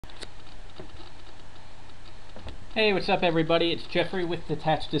Hey, what's up everybody? It's Jeffrey with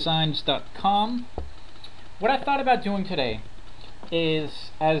detacheddesigns.com. What I thought about doing today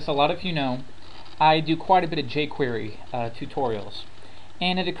is, as a lot of you know, I do quite a bit of jQuery tutorials.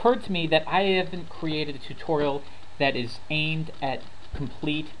 And it occurred to me that I haven't created a tutorial that is aimed at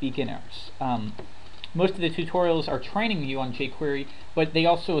complete beginners. Most of the tutorials are training you on jQuery, but they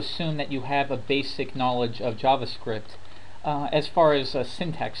also assume that you have a basic knowledge of JavaScript as far as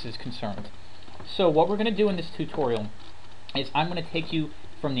syntax is concerned. So what we're going to do in this tutorial is I'm going to take you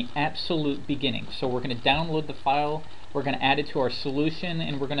from the absolute beginning. So we're going to download the file, we're going to add it to our solution,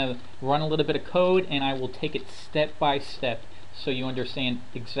 and we're going to run a little bit of code, and I will take it step by step so you understand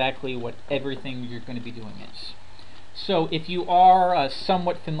exactly what everything you're going to be doing is. So if you are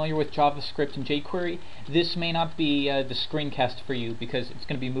somewhat familiar with JavaScript and jQuery, this may not be the screencast for you because it's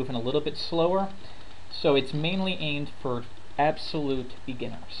going to be moving a little bit slower. So it's mainly aimed for absolute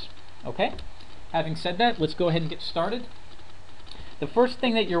beginners. Okay? Having said that, let's go ahead and get started. The first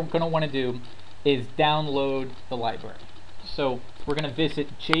thing that you're going to want to do is download the library. So we're going to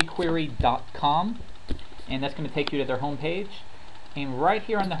visit jQuery.com, and that's going to take you to their homepage. And right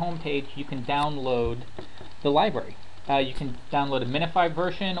here on the homepage, you can download the library. You can download a minified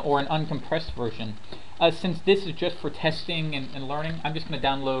version or an uncompressed version. Since this is just for testing and learning, I'm just going to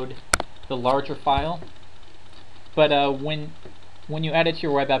download the larger file. But when you add it to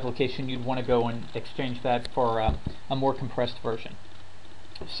your web application, you'd want to go and exchange that for a more compressed version.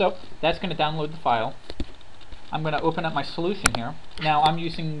 So that's going to download the file. I'm going to open up my solution here. Now I'm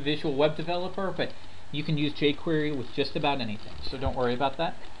using Visual Web Developer, but you can use jQuery with just about anything, so don't worry about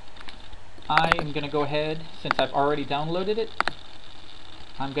that. I am going to go ahead, since I've already downloaded it,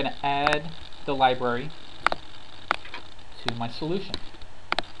 I'm going to add the library to my solution.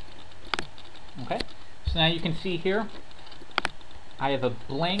 Okay, so now you can see here I have a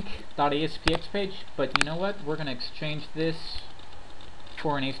blank .aspx page, but you know what? We're going to exchange this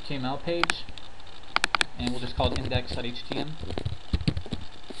for an HTML page, and we'll just call it index.htm.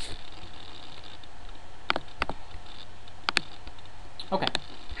 Okay.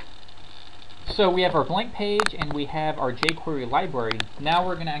 So we have our blank page and we have our jQuery library. Now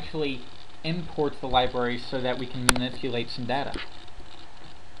we're going to actually import the library so that we can manipulate some data.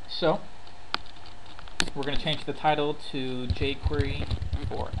 So we're going to change the title to jQuery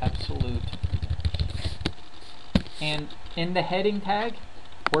for absolute. And in the heading tag,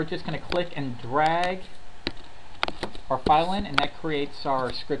 we're just going to click and drag our file in, and that creates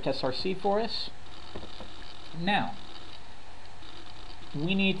our script src for us. Now,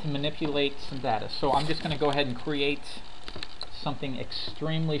 we need to manipulate some data. So I'm just going to go ahead and create something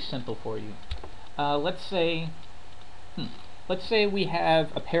extremely simple for you. Let's say we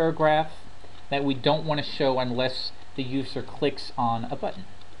have a paragraph that we don't want to show unless the user clicks on a button.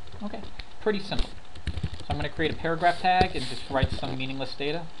 Okay, pretty simple. So I'm going to create a paragraph tag and just write some meaningless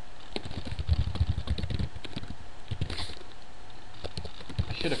data.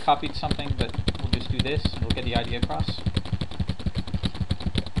 I should have copied something, but we'll just do this and we'll get the idea across.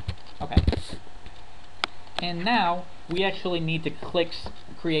 Okay. And now we actually need to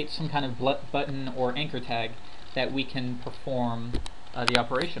create some kind of button or anchor tag that we can perform the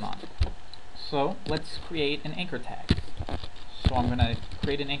operation on. So let's create an anchor tag. So I'm going to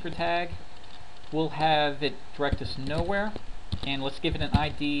create an anchor tag. We'll have it direct us nowhere, and let's give it an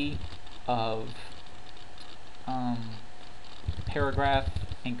ID of paragraph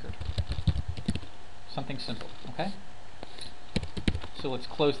anchored. Something simple, okay? So let's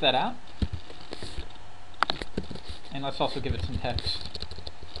close that out, and let's also give it some text.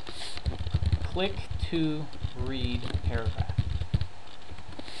 Click to read paragraph.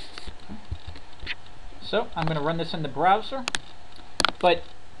 So I'm going to run this in the browser, but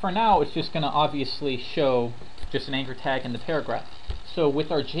for now it's just going to obviously show just an anchor tag in the paragraph. So with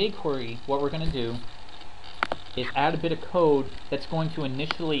our jQuery, what we're going to do is add a bit of code that's going to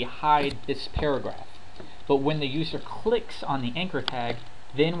initially hide this paragraph. But when the user clicks on the anchor tag,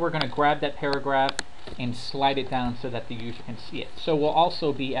 then we're going to grab that paragraph and slide it down so that the user can see it. So we'll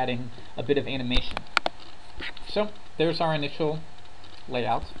also be adding a bit of animation. So there's our initial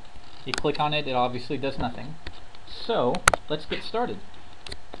layout. You click on it, it obviously does nothing. So let's get started.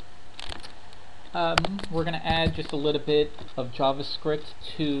 We're going to add just a little bit of JavaScript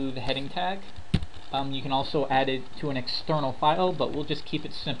to the heading tag. You can also add it to an external file, but we'll just keep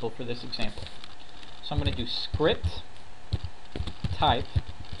it simple for this example. So I'm going to do script type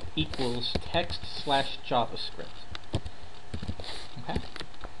equals text/JavaScript. Okay.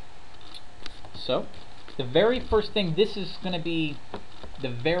 So the very first thing, this is going to be the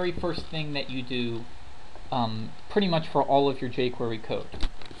very first thing that you do pretty much for all of your jQuery code.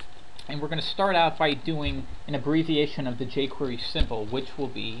 And we're going to start out by doing an abbreviation of the jQuery symbol, which will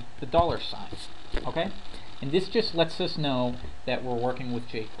be the $sign. Okay? And this just lets us know that we're working with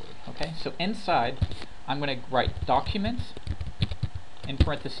jQuery. Okay? So inside, I'm going to write documents in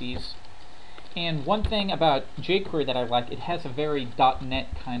parentheses. And one thing about jQuery that I like, it has a very .NET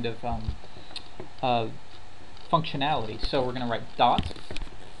kind of functionality. So we're going to write dot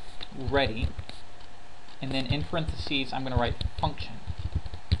ready, and then in parentheses I'm going to write function.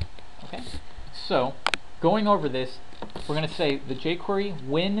 Okay, so going over this, we're going to say the jQuery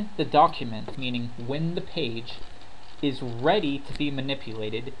when the document, meaning when the page is ready to be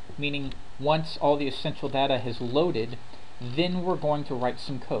manipulated, meaning once all the essential data has loaded, then we're going to write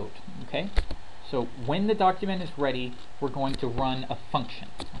some code. Okay, so when the document is ready, we're going to run a function.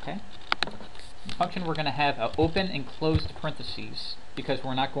 Okay, the function, we're going to have an open and closed parentheses because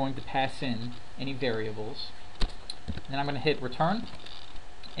we're not going to pass in any variables. And then I'm going to hit return,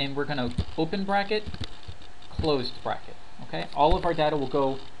 and we're going to open bracket, closed bracket. Okay, all of our data will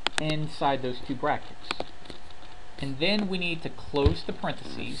go inside those two brackets. And then we need to close the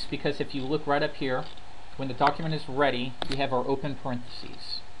parentheses, because if you look right up here, when the document is ready, we have our open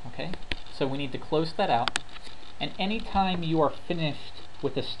parentheses. Okay, so we need to close that out. And anytime you are finished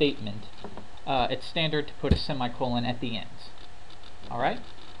with a statement, it's standard to put a semicolon at the end. Alright?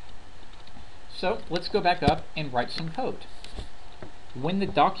 So let's go back up and write some code. When the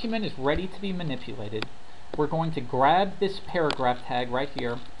document is ready to be manipulated, we're going to grab this paragraph tag right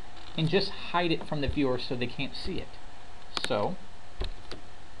here and just hide it from the viewer so they can't see it. So,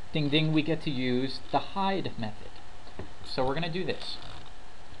 ding ding, we get to use the hide method. So we're going to do this.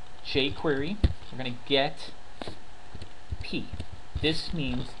 jQuery, we're going to get p. This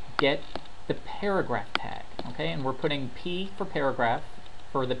means get the paragraph tag. Okay, and we're putting p for paragraph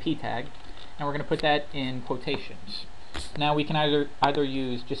for the p tag, and we're going to put that in quotations. Now we can either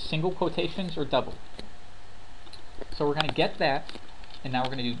use just single quotations or double. So we're going to get that, and now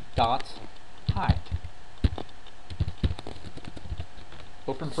we're going to do dot hide.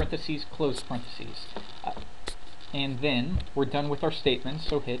 Open parentheses, close parentheses. And then we're done with our statements,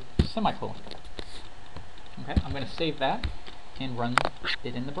 so hit semicolon. Okay, I'm going to save that and run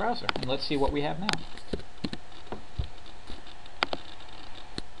it in the browser. And let's see what we have now.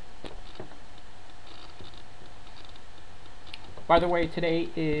 By the way, today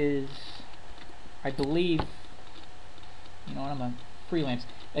is, I believe, you know what, I'm a freelance.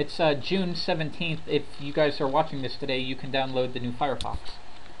 It's June 17th. If you guys are watching this today, you can download the new Firefox.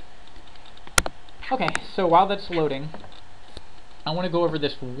 Okay, so while that's loading, I want to go over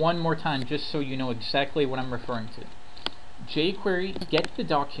this one more time just so you know exactly what I'm referring to. jQuery get the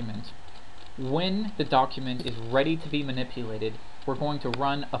document. When the document is ready to be manipulated, we're going to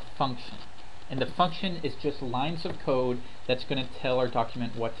run a function. And the function is just lines of code that's going to tell our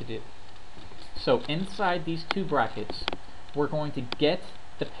document what to do. So inside these two brackets, we're going to get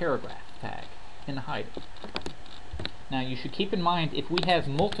the paragraph tag and hide it. Now you should keep in mind, if we have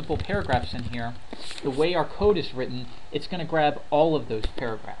multiple paragraphs in here, the way our code is written, it's going to grab all of those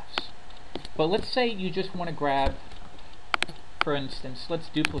paragraphs. But let's say you just want to grab, for instance, let's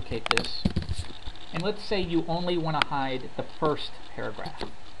duplicate this, and let's say you only want to hide the first paragraph.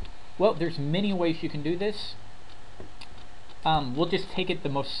 Well, there's many ways you can do this. We'll just take it the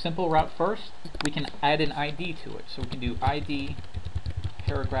most simple route first. We can add an ID to it. So we can do ID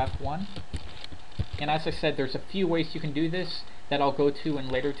paragraph 1. And as I said, there's a few ways you can do this that I'll go to in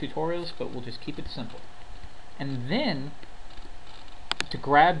later tutorials, but we'll just keep it simple. And then, to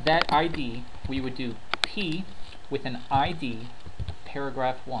grab that ID, we would do P with an ID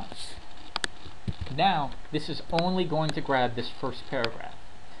paragraph 1. Now, this is only going to grab this first paragraph.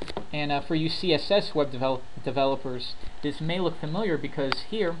 And for you CSS web developers, this may look familiar because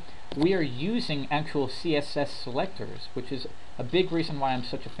here we are using actual CSS selectors, which is a big reason why I'm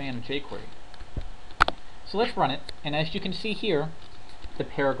such a fan of jQuery. So let's run it, and as you can see here, the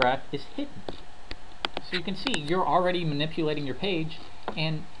paragraph is hidden. So you can see you're already manipulating your page,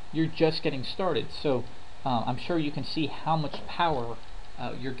 and you're just getting started. So I'm sure you can see how much power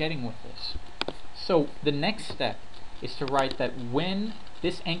you're getting with this. So the next step is to write that when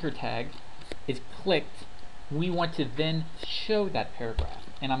this anchor tag is clicked, we want to then show that paragraph.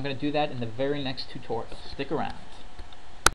 And I'm going to do that in the very next tutorial. Stick around.